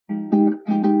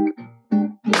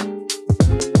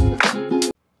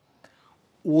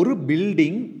ஒரு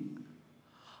பில்டிங்,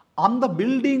 அந்த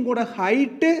பில்டிங்கோட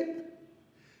height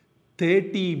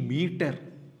 30 metre.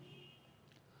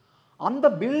 அந்த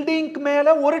பில்டிங்க்கு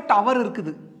மேல ஒரு டவர்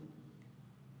இருக்குது.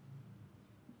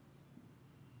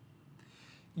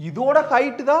 இதோட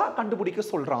ஹைட் தான் கண்டுபிடிக்க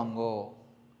சொல்றாங்க.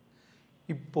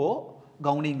 இப்போ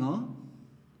கவனிங்க,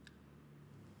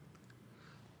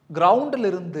 கிரவுண்ட்ல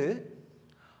இருந்து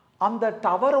அந்த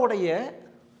டவரோடைய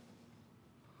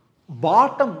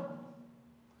பாட்டம்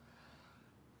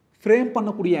ஃப்ரேம்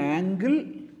பண்ணக்கூடிய ஆங்கிள்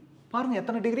பாருங்க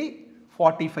எத்தனை டிகிரி,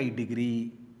 45 டிகிரி.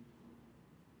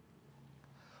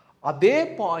 அதே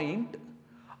பாயிண்ட்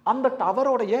அந்த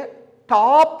டவரோடைய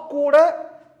டாப் கூட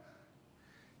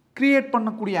கிரியேட்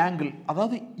பண்ணக்கூடிய ஆங்கிள்,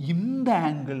 அதாவது இந்த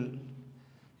ஆங்கிள்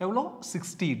எவ்வளோ,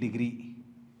 60 டிகிரி.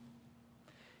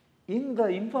 இந்த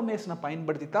இன்ஃபர்மேஷனை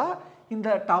பயன்படுத்தி தான் இந்த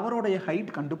டவரோடைய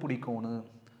ஹைட் கண்டுபிடிக்கணும்.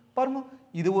 பாருங்க,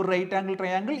 இது ஒரு ரைட் ஆங்கிள்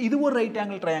ட்ரையாங்கிள், இது ஒரு ரைட்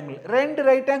ஆங்கிள் ட்ரையாங்கிள். ரெண்டு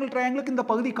ரைட் ஆங்கிள் ட்ரையாங்கிளுக்கு இந்த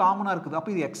பகுதி காமனாக இருக்குது.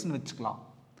 அப்போ இது எக்ஸ்ன்னு வச்சுக்கலாம்.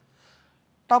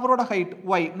 டவரோட ஹைட்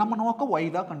ஒய், நம்ம நோக்கம்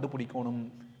ஒய் தான் கண்டுபிடிக்கணும்.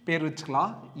 பேர்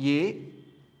வச்சுக்கலாம், ஏ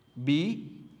பி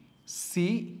சி,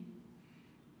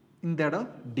 இந்த இடம்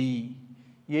டி,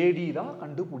 ஏடி தான்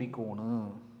கண்டுபிடிக்கணும்.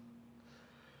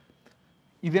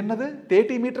 இது என்னது,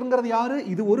 30 மீட்டருங்கிறது யாரு,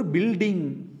 இது ஒரு பில்டிங்.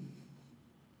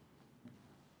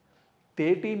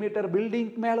 30 மீட்டர்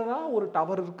பில்டிங் மேலதான் ஒரு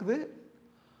டவர் இருக்குது.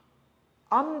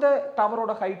 அந்த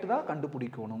டவரோட ஹைட் தான்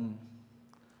கண்டுபிடிக்கணும்.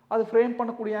 அது ஃப்ரேம்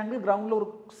பண்ணக்கூடிய ஆங்கிள் கிரவுண்ட்ல ஒரு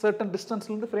சர்டன்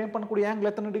டிஸ்டன்ஸ்ல இருந்து ஃப்ரேம் பண்ணக்கூடிய ஆங்கிள்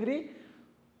எத்தனை டிகிரி,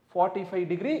 45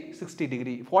 டிகிரி 60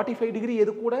 டிகிரி. 45 டிகிரி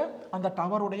எது கூட, அந்த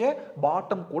டவருடைய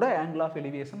பாட்டம் கூட ஆங்கிள் ஆஃப்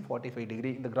எலிவேஷன் 45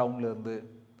 டிகிரி இந்த கிரவுண்ட்ல இருந்து.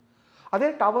 அதே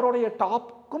டவருடைய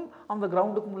டாப்புக்கும் அந்த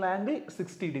கிரவுண்டுக்கும் உள்ள angle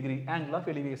 60 degree, angle of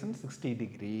elevation 60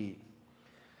 degree.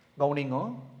 கவனிங்க,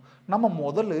 நம்ம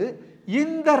முதல்ல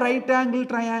இந்த ரைட் ஆங்கிள்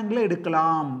ட்ரையாங்கிள்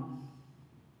எடுக்கலாம்.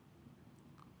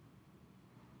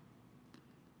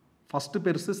 ஃபர்ஸ்ட்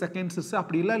பெருசு செகண்ட் சிறுசு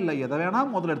அப்படி இல்லை, எதை வேணா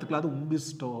முதல்ல எடுத்துக்கலாம், அது உங்க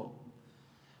இஷ்டம்.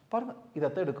 பாருங்க,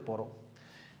 இதைத்தான் எடுக்க போறோம்.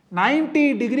 90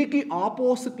 டிகிரிக்கு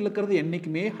ஆப்போசிட்ல இருக்கிறது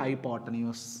என்னைக்குமே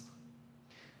ஹைபாட்டனியூஸ்.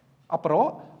 அப்புறம்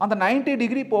அந்த 90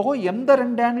 டிகிரி போக எந்த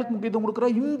ரெண்டு ஆங்கிளுக்கு முக்கியத்துவம்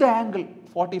கொடுக்குறோம், இந்த ஆங்கிள்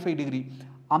 45 டிகிரி,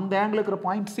 அந்த ஆங்கிள் இருக்கிற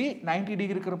பாயிண்ட் சி, 90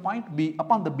 டிகிரி இருக்கிற பாயிண்ட் பி.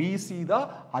 அப்போ அந்த பிசி தான்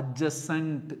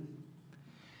அட்ஜசன்ட்.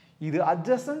 இது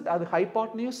அட்ஜசன்ட், அது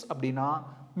ஹைபாட்டனியூஸ். அப்படின்னா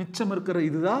மிச்சம் இருக்கிற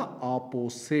இதுதான்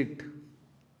ஆப்போசிட்.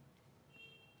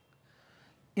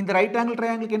 இந்த ரைட் ஆங்கிள்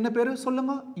ட்ரையாங்கிளுக்கு என்ன பேரு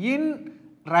சொல்லுங்க, இன்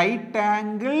ரைட்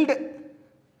ஆங்கிள்டு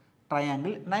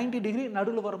ட்ரையாங்கிள். 90 டிகிரி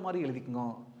நடுவில் வர மாதிரி எழுதிக்கோங்க.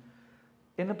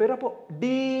 என்ன பேர் அப்போ,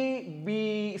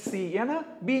 டிபிசி. ஏன்னா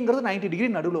பிங்கிறது 90 டிகிரி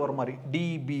நடுவில் வர மாதிரி,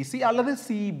 டிபிசி அல்லது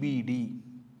சிபிடி.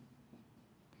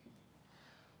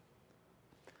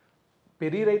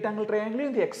 பெரிய ரைட் ஆங்கிள் ட்ரையாங்கிள்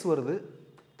இந்த எக்ஸ் வருது,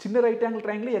 சின்ன ரைட் ஆங்கிள்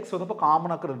ட்ரையாங்கிள் எக்ஸ் வருது. அப்போ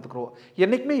காமனாக எடுத்துக்கிறோம்.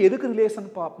 என்னைக்குமே எதுக்கு ரிலேஷன்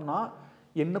பார்ப்போம்னா,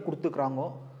 என்ன கொடுத்துக்கிறாங்க,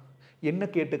 என்ன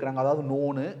கேட்டுக்கிறாங்க, அதாவது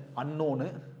நோனு அன்னோனு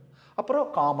அப்புறம்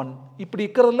காமன். இப்படி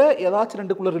இருக்கிறதுல ஏதாச்சும்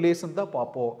ரெண்டுக்குள்ள ரிலேஷன் தான்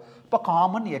பார்ப்போம். இப்போ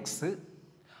காமன் எக்ஸு,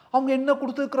 அவங்க என்ன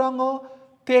கொடுத்துருக்குறாங்க,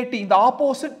 30, இந்த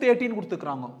ஆப்போசிட் 30ன்னு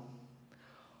கொடுத்துருக்குறாங்க.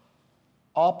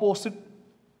 ஆப்போசிட்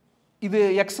இது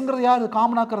எக்ஸுங்கிறது யார்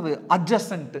காமனாக்குறது,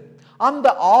 அட்ஜசன்ட். அந்த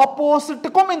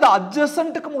ஆப்போசிட்டுக்கும் இந்த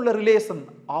அட்ஜசன்ட்டுக்கும் உள்ள relation,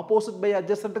 opposite by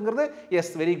அட்ஜசன்ட்ங்கிறது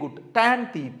S, very good. Tan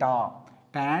theta,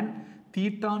 Don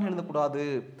தீட்டான்னு எழுதக்கூடாது,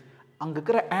 அங்க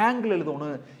இருக்கிற ஆங்கிள்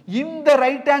எழுதணும். இந்த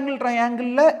ரைட் ஆங்கிள்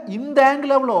ட்ரையாங்கிள்ல இந்த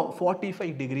ஆங்கிள் எவ்வளோ,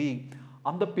 45 டிகிரி.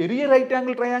 அந்த பெரிய ரைட்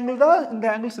ஆங்கிள் ட்ரையாங்கிள் தான் இந்த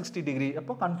ஆங்கிள் 60 டிகிரி.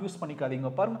 அப்போ கன்ஃபியூஸ்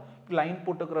பண்ணிக்காதீங்க. பாருங்க, லைன்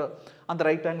போட்டுக்கிற அந்த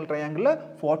ரைட் ஆங்கிள் ட்ரையாங்கிள்ல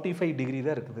 45 டிகிரி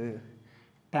தான் இருக்குது.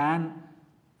 டான்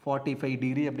 45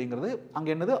 டிகிரி அப்படிங்கிறது அங்க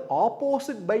என்னது,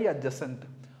 opposite by adjacent.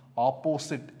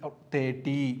 Opposite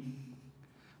 30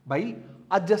 by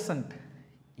adjacent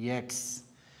X.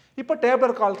 இப்போ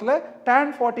டேபிளர் காலத்தில் tan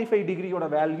 45 டிகிரியோட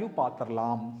வேல்யூ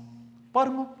பார்த்துடலாம்.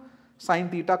 பாருங்க, sin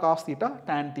theta cos theta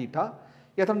tan theta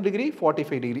எத்தனை டிகிரி,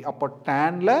 45 டிகிரி. அப்போ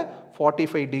டேனில்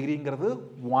 45 டிகிரிங்கிறது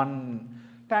 1.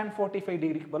 tan 45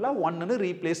 டிகிரிக்கு பதிலாக 1ன்னு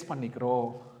ரீப்ளேஸ் பண்ணிக்கிறோம்.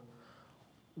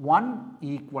 1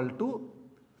 ஈக்குவல் டு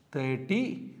 30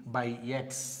 பை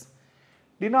எக்ஸ்.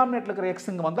 டினாமினேட்டில் இருக்கிற எக்ஸ்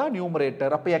இங்கே வந்தால்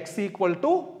நியூமரேட்டர். அப்போ எக்ஸ் ஈக்குவல்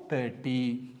டு 30.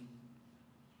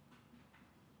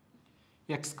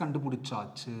 எக்ஸ்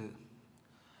கண்டுபிடிச்சாச்சு.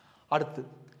 அடுத்து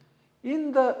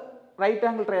இந்த ரைட்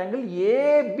ஆங்கிள் ட்ரையாங்கிள்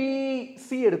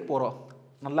ஏபிசி எடுக்க போகிறோம்.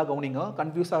 நல்லா கவனிங்க,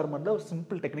 கன்ஃபியூஸ் ஆகிற மாதிரி ஒரு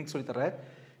சிம்பிள் டெக்னிக் சொல்லித்தரேன்.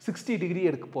 60 டிகிரி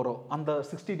எடுக்க போகிறோம். அந்த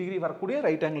 60 டிகிரி வரக்கூடிய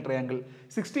ரைட் ஆங்கிள் ட்ரையாங்கிள்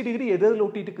 60 டிகிரி எது எதில்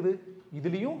ஒட்டிட்டு இருக்குது,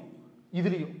 இதுலேயும்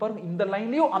இதுலேயும். பாருங்க, இந்த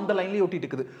லைன்லையும் அந்த லைன்லையும் ஒட்டிட்டு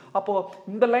இருக்குது. அப்போ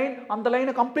இந்த லைன் அந்த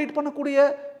லைனை கம்ப்ளீட் பண்ணக்கூடிய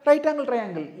right angle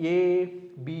triangle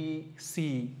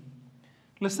ABC.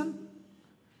 Listen,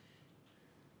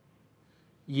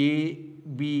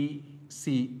 ABC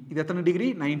C இது எத்தனை டிகிரி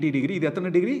 90 டிகிரி இது எத்தனை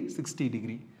டிகிரி 60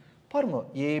 டிகிரி பாருங்க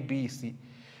ஏபிசி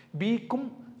பிக்கும்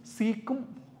சிக்கும்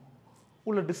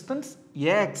உள்ள டிஸ்டன்ஸ்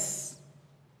எக்ஸ்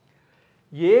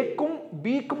ஏக்கும்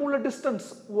பிக்கும் உள்ள டிஸ்டன்ஸ்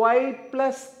ஒய்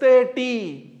பிளஸ் 30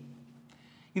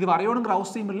 இது வரையணுங்கிற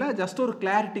அவசியம் இல்லை ஜஸ்ட் ஒரு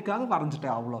கிளாரிட்டிக்காக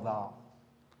வரைஞ்சிட்டேன் அவ்வளோதான்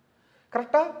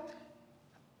கரெக்டா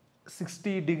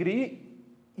 60 டிகிரி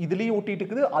இதுலேயும் ஒட்டிட்டு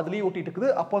இருக்குது அதுலேயும் ஒட்டிட்டு இருக்குது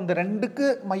அப்போ அந்த ரெண்டுக்கு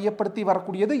மையப்படுத்தி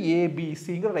வரக்கூடியது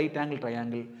ஏபிசிங்கிற ரைட் ஆங்கிள்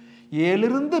ட்ரையாங்கிள்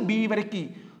ஏலிருந்து பி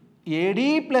வரைக்கும் ஏடி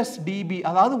பிளஸ் டிபி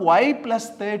அதாவது ஒய் பிளஸ்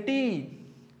 30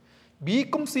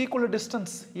 பிக்கும் சிக்குள்ள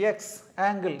டிஸ்டன்ஸ் எக்ஸ்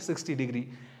ஆங்கிள் 60 டிகிரி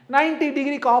 90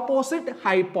 டிகிரிக்கு ஆப்போசிட்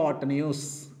ஹைபாட்டனியூஸ்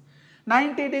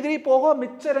 90 டிகிரி போக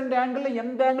மிச்ச ரெண்டு ஆங்கிள்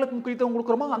எந்த ஆங்கிளுக்கு முக்கியத்துவம்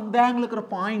கொடுக்குறோமோ அந்த ஆங்கிள் இருக்கிற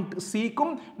பாயிண்ட்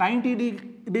சிக்கும் 90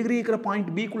 டிகிரி இருக்கிற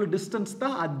பாயிண்ட் பிக்குள்ள டிஸ்டன்ஸ்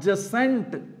தான்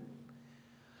அட்ஜசன்ட்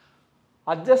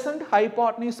adjacent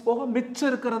hypotenuse போக மிச்சம்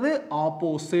இருக்கிறது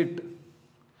ஆப்போசிட்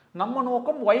நம்ம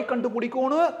நோக்கம் y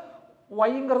கண்டுபிடிக்கணும்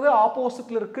yங்கிறது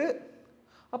ஆப்போசிட்ல இருக்கு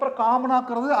அப்புறம் காமனா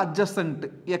இருக்கிறது adjacent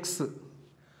x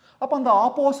அப்ப அந்த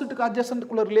ஆப்போசிட்க்கு adjacent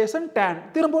குள்ள ரிலேஷன் tan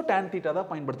திரும்ப tan θ தான்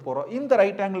பயன்படுத்த போறோம் இந்த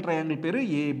ரைட் ஆங்கிள் ட்ரையாங்கிள் பேரு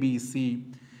ABC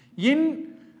in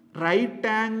right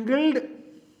angled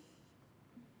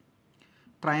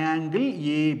triangle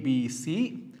ABC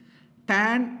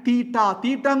tan theta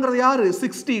thetaங்கிறது யாரு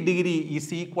 60 degree is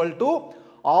equal to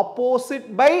opposite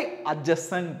by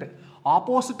adjacent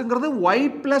oppositeங்கிறது y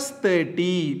plus 30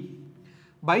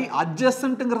 by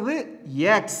adjacentங்கிறது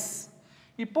x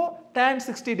இப்போ tan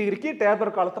 60 டிகிரிக்கு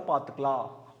டேபர் காலத்தை பார்த்துக்கலாம்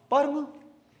பாருங்க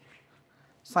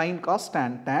sin cos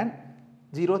tan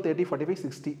 0 30 45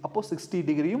 60 அப்போ 60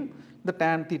 டிகிரியும் இந்த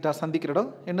tan theta சந்திக்கிற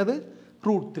இடம் என்னது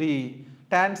 √3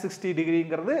 tan 60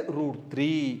 டிகிரிங்கிறது √3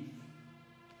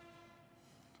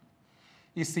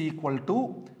 is equal to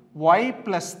y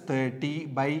plus 30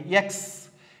 by x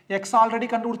x already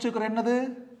கண்டுபிடிச்சிருக்கிற என்னது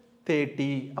 30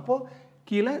 அப்போ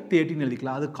கீழே 30 ன்னு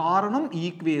எழுதிக்கலாம் அது காரணம்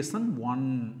ஈக்குவேஷன் 1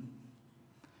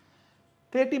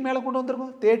 30 மேலே கொண்டு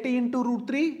வந்துருக்கோம் 30 into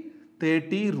 √3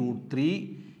 30 √3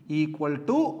 equal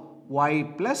to y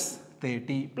plus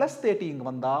 30 plus 30 இங்க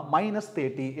வந்தா minus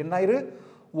 30 என்ன ஆயிரு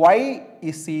y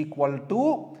is equal to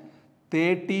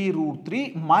 30 √3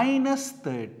 minus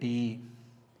 30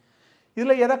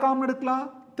 இதுல எதை காமன் எடுக்கலாம்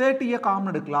 30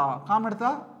 காமன் எடுக்கலாம் காமன் எடுத்தா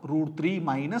 √3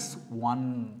 minus 1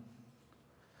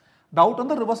 டவுட்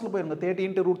வந்து ரிவர்ஸ்ல போயிருங்க 30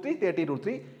 into √3 30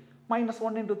 √3 minus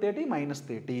 1 into 30 minus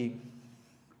 30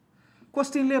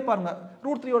 क्वेश्चनலயே பாருங்க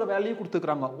 √3 ஓட வேல்யூ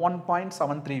கொடுத்துக்கறாங்க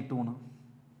 1.732 னு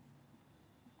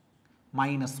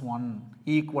minus 1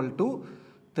 equal to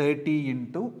 30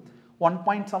 into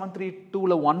 1.732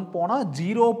 ல 1 போனா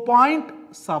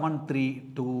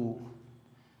 0.732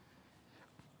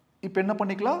 இப்போ என்ன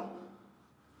பண்ணிக்கலாம்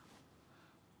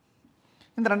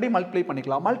இந்த ரெண்டையும் மல்டிப்ளை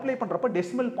பண்ணிக்கலாம் மல்டிப்ளை பண்றப்ப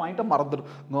டெசிமல் பாயிண்ட மறந்துடுங்க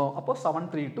அப்போ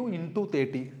 732 into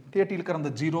 30 30 இருக்கிற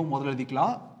அந்த 0 முதல்ல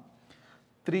எழுதிக்கலாம்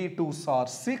 3 2s are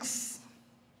 6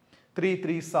 3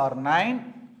 3s are 9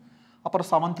 அப்புறம்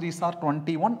 7 3s are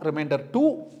 21 reminder 2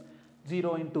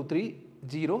 0 into 3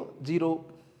 0 0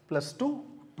 plus 2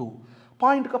 2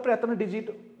 பாயிண்ட்க்கு அப்புறம் எத்தனை டிஜிட்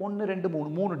 1 2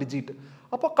 3 3 டிஜிட்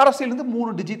அப்போ கடைசில இருந்து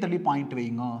 3 டிஜிட் தள்ளி பாயிண்ட்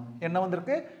வைங்க என்ன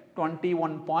வந்திருக்கு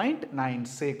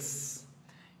 21.96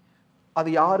 அது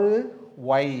யாரு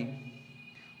y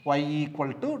y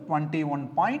equal to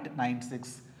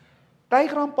 21.96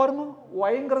 diagram பாருங்க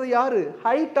yங்கிறது யாரு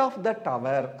height of the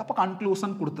tower அப்ப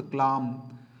கன்க்ளூஷன் கொடுத்துக்கலாம்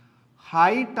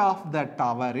height of the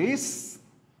tower is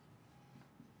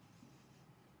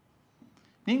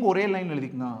நீங்க ஒரே line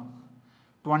எழுதிக்கங்க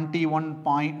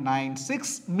 21.96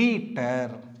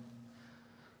 metre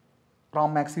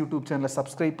Ram Max YouTube channel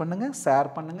subscribe பண்ணுங்க ஷேர்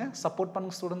பண்ணுங்க சப்போர்ட்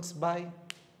பண்ணுங்க ஸ்டூடண்ட்ஸ் பை